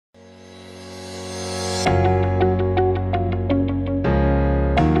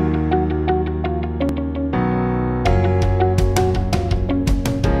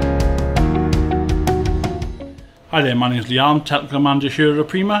Hi there, my name is Liam, Technical Manager here at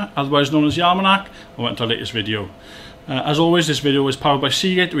Oprema, otherwise known as the Almanac. Welcome to our latest video. As always, this video is powered by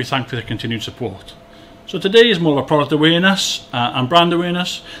Seagate. We thank for their continued support. So today is more of a product awareness and brand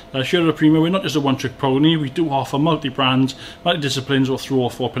awareness. Here at Oprema, we're not just a one-trick pony. We do offer multi-brands, multi-disciplines, or 3 or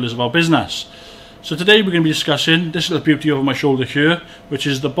 4 pillars of our business. So today we're going to be discussing this little beauty over my shoulder here, which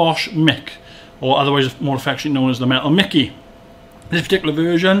is the Bosch MIC, or otherwise more affectionately known as the Metal Mickey. This particular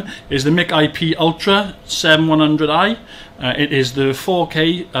version is the MIC IP Ultra 7100i. It is the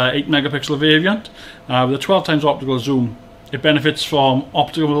 4K 8 megapixel variant with a 12 times optical zoom. It benefits from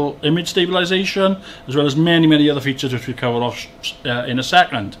optical image stabilization as well as many other features which we cover off in a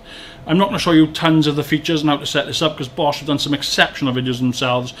second. I'm not going to show you tons of the features and how to set this up because Bosch have done some exceptional videos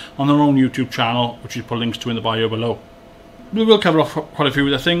themselves on their own YouTube channel, which we put links to in the bio below. We will cover off quite a few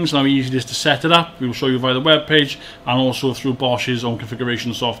of the things and how easy it is to set it up. We will show you via the web page and also through Bosch's own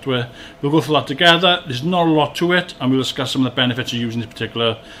configuration software. We'll go through that together. There's not a lot to it, and we'll discuss some of the benefits of using this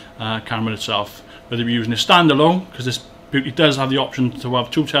particular camera itself. Whether you're using it standalone, because this beauty does have the option to have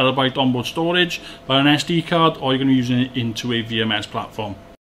 2 terabyte onboard storage by an SD card, or you're going to be using it into a VMS platform.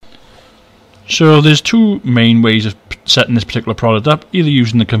 So there's 2 main ways of setting this particular product up, either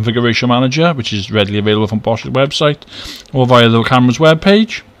using the configuration manager, which is readily available from Bosch's website, or via the camera's web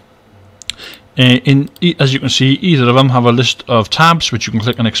page. As you can see, either of them have a list of tabs which you can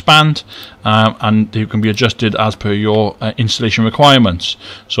click and expand, and they can be adjusted as per your installation requirements.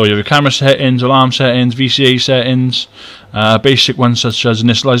 So you have your camera settings, alarm settings, VCA settings, basic ones such as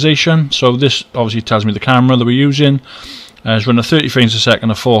initialization. So this obviously tells me the camera that we're using. It's running at 30 frames a second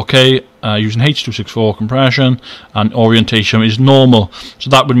at 4K using H.264 compression, and orientation is normal.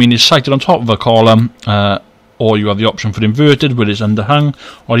 So that would mean it's sighted on top of a column, or you have the option for inverted where it's underhung,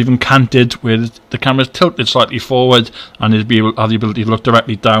 or even canted where the camera is tilted slightly forward and it'll have the ability to look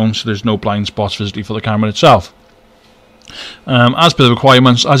directly down, so there's no blind spots physically for the camera itself. As per the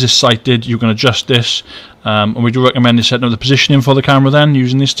requirements, as it's sighted, you can adjust this, and we do recommend setting up the positioning for the camera then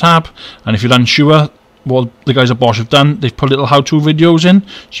using this tab. And if you're unsure, what the guys at Bosch have done, they've put little how-to videos in,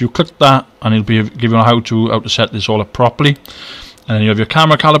 so you click that and it'll be giving you a how to set this all up properly. And then you have your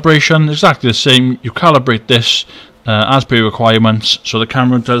camera calibration, exactly the same. You calibrate this as per your requirements. So the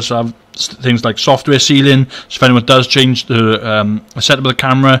camera does have things like software sealing, so if anyone does change the setup of the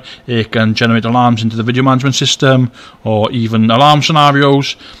camera, it can generate alarms into the video management system, or even alarm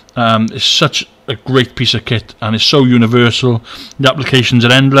scenarios. It's such a great piece of kit, and it's so universal. The applications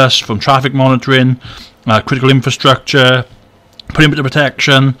are endless, from traffic monitoring, critical infrastructure, perimeter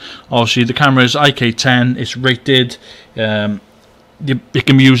protection. Obviously the camera is IK10, it's rated, it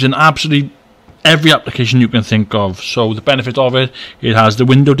can be used in absolutely every application you can think of. So the benefit of it has the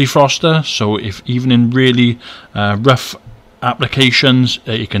window defroster, so if even in really rough applications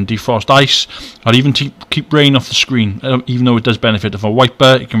it can defrost ice, or even keep rain off the screen. Even though it does benefit of a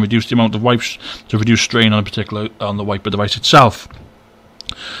wiper, it can reduce the amount of wipes to reduce strain on the wiper device itself.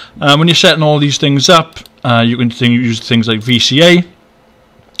 When you're setting all these things up, you can use things like VCA,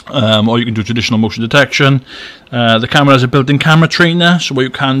 or you can do traditional motion detection. The camera has a built-in camera trainer, so what you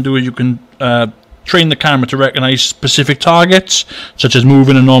can do is you can train the camera to recognize specific targets, such as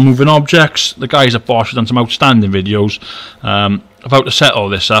moving and non-moving objects. The guys at Bosch have done some outstanding videos about to set all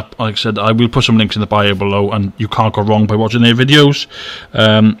this up. Like I said, I will put some links in the bio below, and you can't go wrong by watching their videos.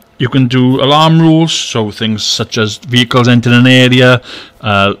 You can do alarm rules, so things such as vehicles entering an area,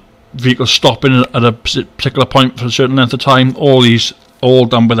 vehicles stopping at a particular point for a certain length of time. All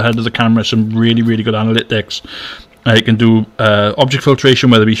done by the head of the camera. Some really good analytics. You can do object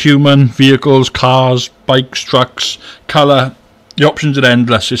filtration, whether it be human, vehicles, cars, bikes, trucks, colour. The options are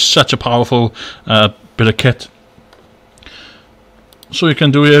endless. It's such a powerful bit of kit. So we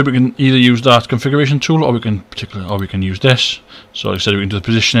can do here, we can either use that configuration tool, or we can use this. So like I said, we can do the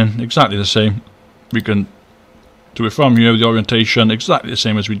positioning exactly the same. We can do it from here, the orientation exactly the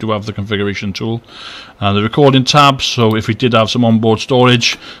same as we do have the configuration tool. And the recording tab, so if we did have some onboard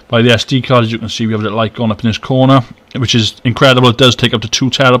storage by the SD card, as you can see we have a little icon up in this corner, which is incredible. It does take up to 2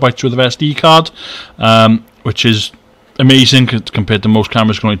 terabytes worth of SD card, which is amazing compared to most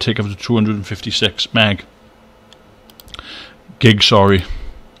cameras can only take up to 256 gig, sorry.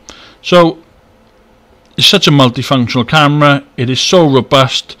 So it's such a multifunctional camera. It is so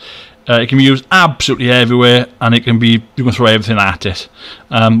robust. It can be used absolutely everywhere, and you can throw everything at it.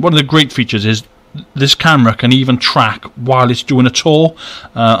 One of the great features is this camera can even track while it's doing a tour,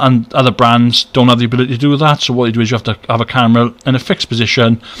 and other brands don't have the ability to do that. So what you do is you have to have a camera in a fixed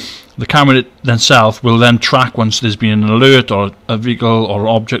position. The camera itself will then track once there's been an alert or a vehicle or an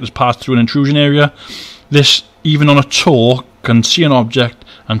object has passed through an intrusion area. This, even on a tour, can see an object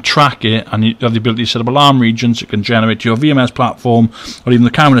and track it, and you have the ability to set up alarm regions. It can generate to your VMS platform or even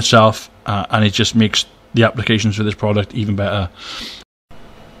the camera itself, and it just makes the applications for this product even better.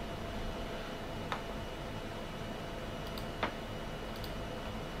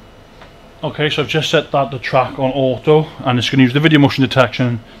 Okay, so I've just set that to track on auto, and it's going to use the video motion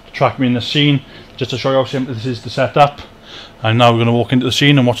detection to track me in the scene, just to show you how simple this is to set up. And now we're going to walk into the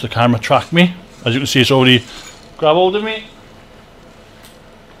scene and watch the camera track me. As you can see, it's already grabbed hold of me.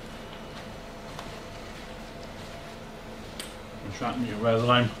 And track me whether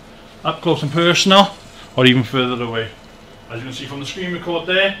I'm up close and personal or even further away. As you can see from the screen record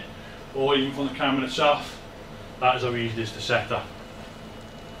there, or even from the camera itself, that is how easy it is to set up.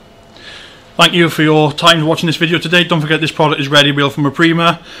 Thank you for your time watching this video today. Don't forget this product is ready wheel from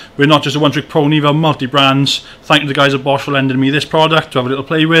Oprema. We're not just a one-trick pony, we're multi-brands. Thank you to the guys at Bosch for lending me this product to have a little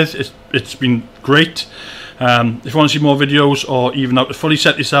play with. It's been great. If you want to see more videos or even how to fully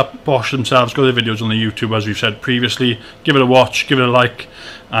set this up, Bosch themselves got their videos on the YouTube, as we've said previously. Give it a watch, give it a like,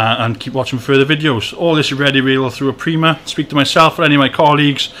 and keep watching further videos. All this is ready wheel through Oprema. Speak to myself or any of my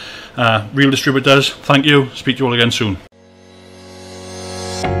colleagues, real distributors. Thank you. Speak to you all again soon.